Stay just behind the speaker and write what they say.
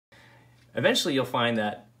Eventually you'll find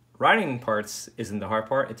that writing parts isn't the hard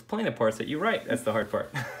part, it's playing the parts that you write that's the hard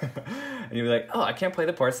part. And you'll be like, oh, I can't play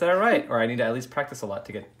the parts that I write, or I need to at least practice a lot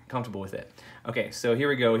to get comfortable with it. Okay, so here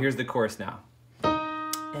we go, here's the chorus now.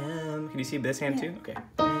 Can you see this hand too? Okay.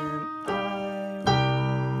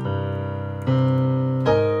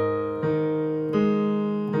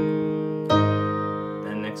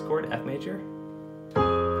 Then next chord, F major.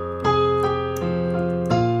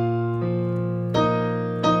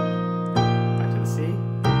 Back to the C.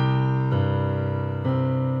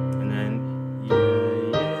 And then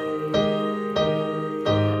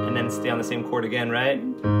and then stay on the same chord again, right?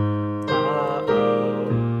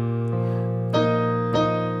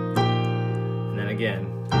 Again.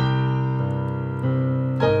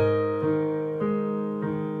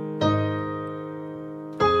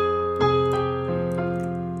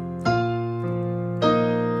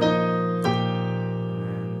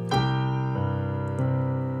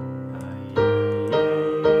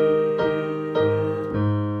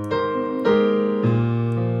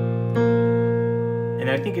 And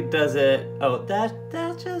I think it does it, oh, that's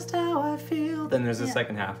just how I feel. Then there's the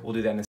second half. We'll do that in a